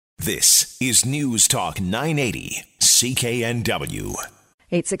This is News Talk 980 CKNW.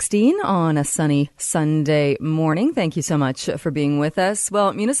 8:16 on a sunny Sunday morning. Thank you so much for being with us.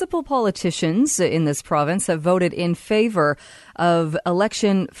 Well, municipal politicians in this province have voted in favour of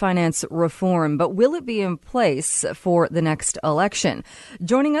election finance reform, but will it be in place for the next election?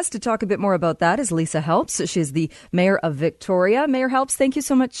 Joining us to talk a bit more about that is Lisa Helps. She's the Mayor of Victoria. Mayor Helps, thank you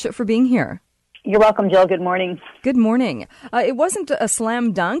so much for being here. You're welcome, Jill. Good morning. Good morning. It wasn't a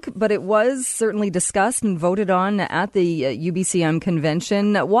slam dunk, but it was certainly discussed and voted on at the UBCM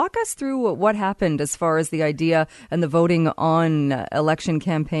convention. Walk us through what happened as far as the idea and the voting on election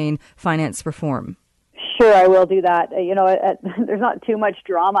campaign finance reform. Sure, I will do that. There's not too much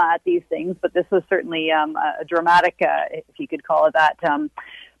drama at these things, but this was certainly a dramatic, if you could call it that,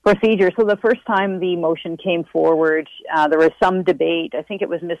 procedure. So the first time the motion came forward, there was some debate. I think it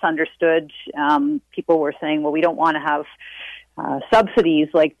was misunderstood. People were saying, well, we don't want to have subsidies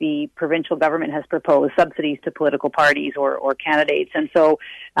like the provincial government has proposed, subsidies to political parties or candidates. And so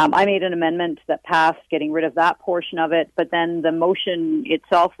I made an amendment that passed, getting rid of that portion of it. But then the motion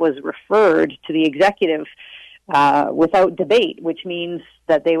itself was referred to the executive without debate, which means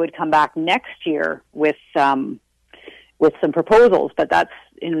that they would come back next year with some proposals. But that's,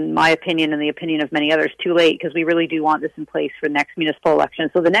 in my opinion and the opinion of many others, too late, because we really do want this in place for the next municipal election.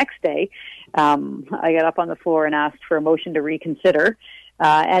 So the next day, I got up on the floor and asked for a motion to reconsider,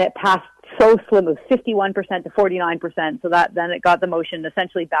 and it passed so slim. It was 51% to 49%. So then it got the motion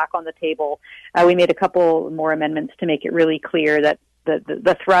essentially back on the table. We made a couple more amendments to make it really clear that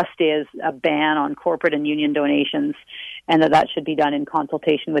the thrust is a ban on corporate and union donations, and that should be done in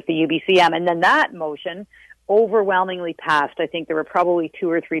consultation with the UBCM. And then that motion overwhelmingly passed. I think there were probably 2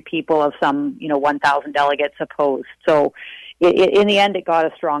 or 3 people of some, 1,000 delegates opposed. So in the end, it got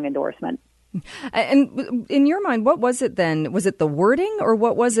a strong endorsement. And in your mind, what was it then? Was it the wording, or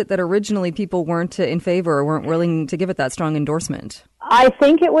what was it that originally people weren't in favor or weren't willing to give it that strong endorsement? I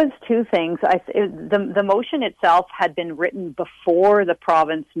think it was 2 things. The motion itself had been written before the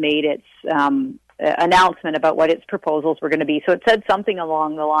province made its announcement about what its proposals were going to be. So it said something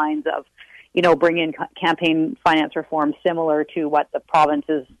along the lines of, bring in campaign finance reform similar to what the province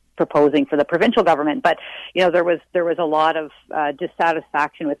is proposing for the provincial government. But, there was a lot of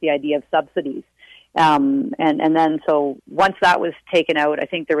dissatisfaction with the idea of subsidies. And then so once that was taken out, I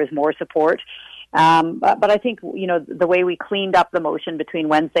think there was more support. But I think, the way we cleaned up the motion between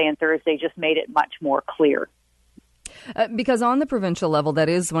Wednesday and Thursday just made it much more clear. Because on the provincial level, that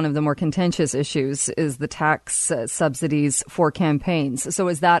is one of the more contentious issues, is the tax subsidies for campaigns. So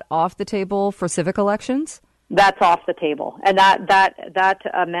is that off the table for civic elections? That's off the table. And that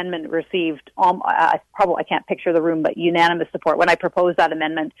amendment received, I can't picture the room, but unanimous support. When I proposed that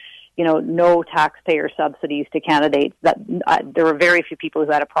amendment, no taxpayer subsidies to candidates, there were very few people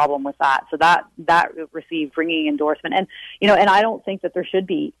who had a problem with that. So that received ringing endorsement. And, and I don't think that there should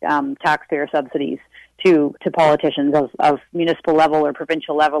be taxpayer subsidies to politicians of municipal level or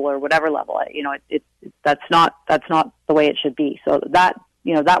provincial level or whatever level. That's not the way it should be. So that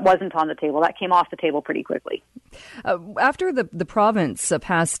wasn't on the table. That came off the table pretty quickly. After the province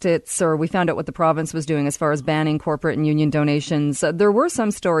passed we found out what the province was doing as far as banning corporate and union donations, there were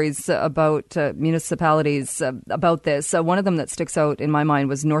some stories about municipalities about this. One of them that sticks out in my mind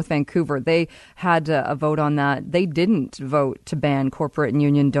was North Vancouver. They had a vote on that. They didn't vote to ban corporate and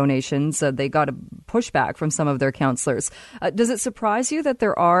union donations. They got a pushback from some of their councillors. Does it surprise you that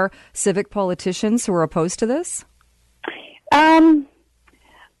there are civic politicians who are opposed to this?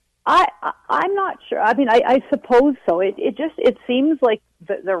 I'm not sure. I mean, I suppose so. It seems like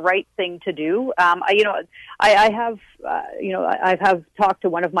the right thing to do. I have talked to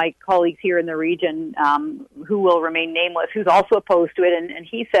one of my colleagues here in the region, who will remain nameless, who's also opposed to it, and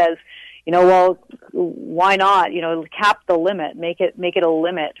he says, well, why not? Cap the limit, make it a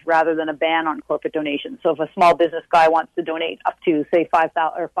limit rather than a ban on corporate donations. So if a small business guy wants to donate up to, say, $500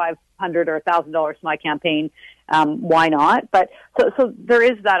 or $1,000 to my campaign, why not? But so there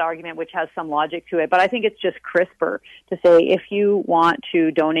is that argument, which has some logic to it. But I think it's just crisper to say if you want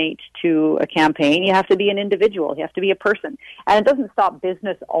to donate to a campaign, you have to be an individual, you have to be a person, and it doesn't stop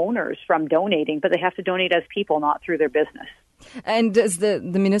business owners from donating, but they have to donate as people, not through their business. And does the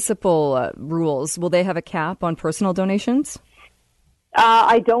municipal rules, will they have a cap on personal donations?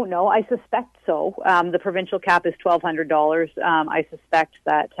 I don't know. I suspect so. The provincial cap is $1,200. I suspect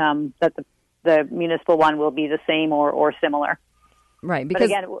that the municipal one will be the same or similar. Right. Because,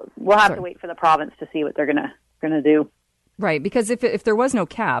 but again, we'll have to wait for the province to see what they're gonna do. Right, because if there was no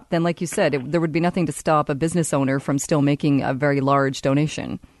cap, then like you said, there would be nothing to stop a business owner from still making a very large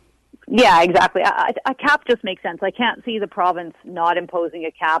donation. Yeah, exactly. A cap just makes sense. I can't see the province not imposing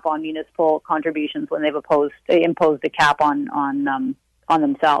a cap on municipal contributions when they've imposed a cap on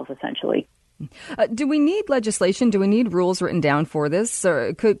themselves, essentially. Do we need legislation? Do we need rules written down for this?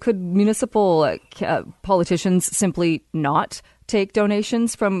 Or could municipal politicians simply not take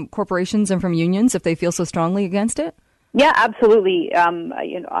donations from corporations and from unions if they feel so strongly against it? Yeah, absolutely.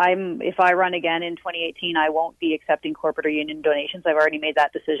 If I run again in 2018, I won't be accepting corporate or union donations. I've already made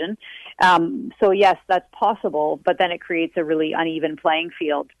that decision. So yes, that's possible, but then it creates a really uneven playing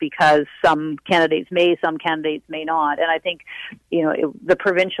field because some candidates may, some candidates may not. And I think, the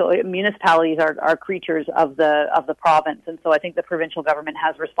provincial municipalities are creatures of the province, and so I think the provincial government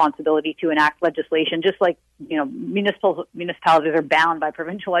has responsibility to enact legislation, just like municipalities are bound by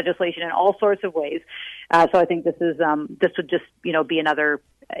provincial legislation in all sorts of ways. So I think this would just, be another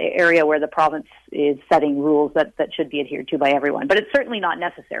area where the province is setting rules that should be adhered to by everyone. But it's certainly not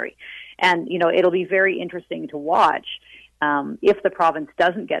necessary. And, it'll be very interesting to watch. If the province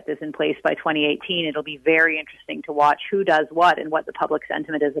doesn't get this in place by 2018, it'll be very interesting to watch who does what and what the public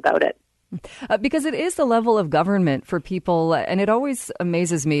sentiment is about it. Because it is the level of government for people, and it always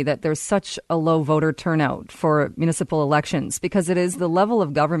amazes me that there's such a low voter turnout for municipal elections, because it is the level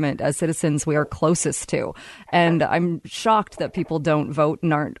of government as citizens we are closest to. And I'm shocked that people don't vote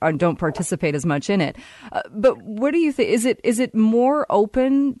and don't participate as much in it. But what do you think? Is it more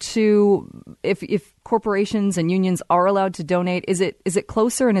open to if corporations and unions are allowed to donate? Is it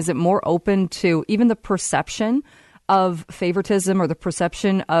closer, and is it more open to even the perception of favoritism or the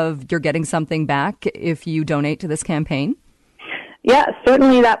perception of you're getting something back if you donate to this campaign? Yeah,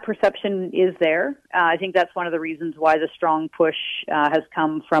 certainly that perception is there. I think that's one of the reasons why the strong push has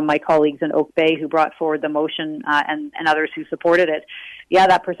come from my colleagues in Oak Bay who brought forward the motion and others who supported it. Yeah,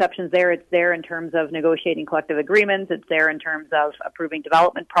 that perception's there. It's there in terms of negotiating collective agreements. It's there in terms of approving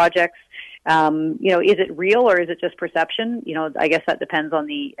development projects. Is it real or is it just perception? I guess that depends on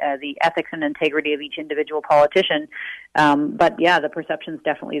the ethics and integrity of each individual politician. But yeah, the perception's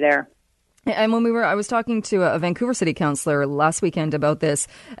definitely there. And I was talking to a Vancouver City Councillor last weekend about this,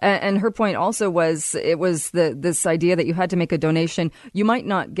 and her point also was this idea that you had to make a donation. You might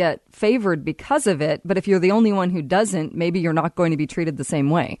not get favored because of it, but if you're the only one who doesn't, maybe you're not going to be treated the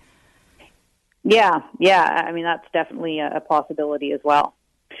same way. Yeah. I mean, that's definitely a possibility as well.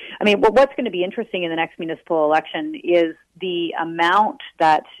 I mean, what's going to be interesting in the next municipal election is the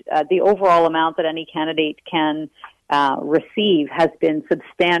overall amount that any candidate can receive has been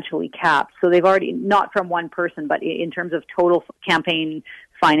substantially capped. So they've already, not from one person, but in terms of total campaign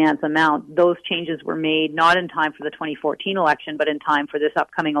finance amount, those changes were made not in time for the 2014 election, but in time for this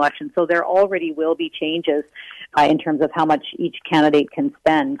upcoming election. So there already will be changes in terms of how much each candidate can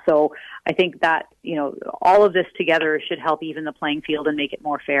spend. So I think that, all of this together should help even the playing field and make it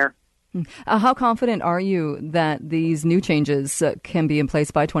more fair. How confident are you that these new changes can be in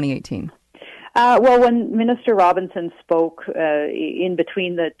place by 2018? Well, when Minister Robinson spoke in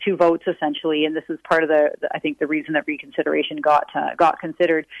between the two votes, essentially, and this is part of I think the reason that reconsideration got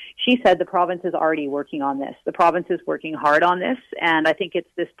considered, she said the province is already working on this. The province is working hard on this, and I think it's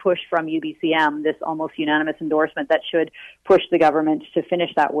this push from UBCM, this almost unanimous endorsement, that should push the government to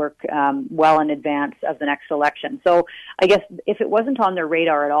finish that work well in advance of the next election. So I guess if it wasn't on their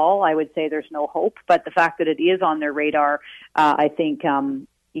radar at all, I would say there's no hope, but the fact that it is on their radar, I think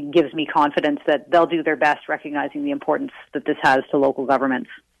it gives me confidence that they'll do their best, recognizing the importance that this has to local governments.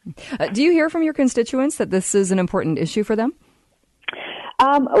 Do you hear from your constituents that this is an important issue for them?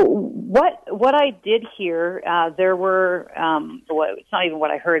 What I did hear, there were, it's not even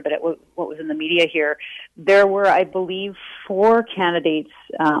what I heard, but what was in the media here. There were, I believe, 4 candidates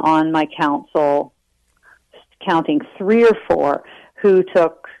on my council, counting 3 or 4, who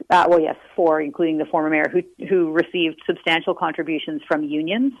took, 4, including the former mayor, who received substantial contributions from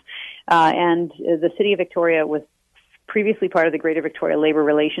unions. And the City of Victoria was previously part of the Greater Victoria Labour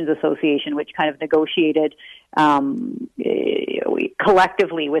Relations Association, which kind of negotiated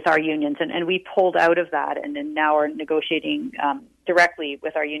collectively with our unions. And we pulled out of that and now are negotiating directly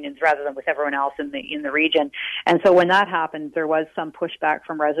with our unions rather than with everyone else in the region. And so when that happened, there was some pushback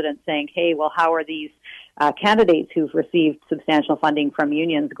from residents saying, hey, well, how are these candidates who've received substantial funding from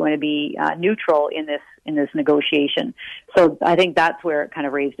unions going to be neutral in this negotiation? So I think that's where it kind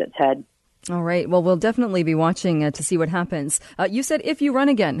of raised its head. All right. Well, we'll definitely be watching to see what happens. You said if you run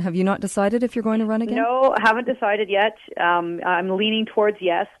again. Have you not decided if you're going to run again? No, haven't decided yet. I'm leaning towards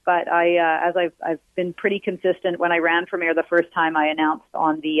yes, but as I've been pretty consistent. When I ran for mayor the first time, I announced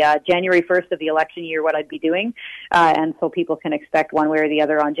on the January 1st of the election year what I'd be doing, and so people can expect one way or the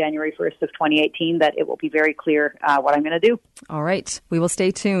other on January 1st of 2018 that it will be very clear what I'm going to do. All right. We will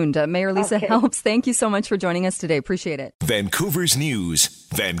stay tuned. Mayor Lisa Helps, thank you so much for joining us today. Appreciate it. Vancouver's News,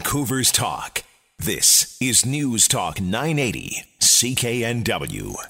 Vancouver's Talk. This is News Talk 980 CKNW.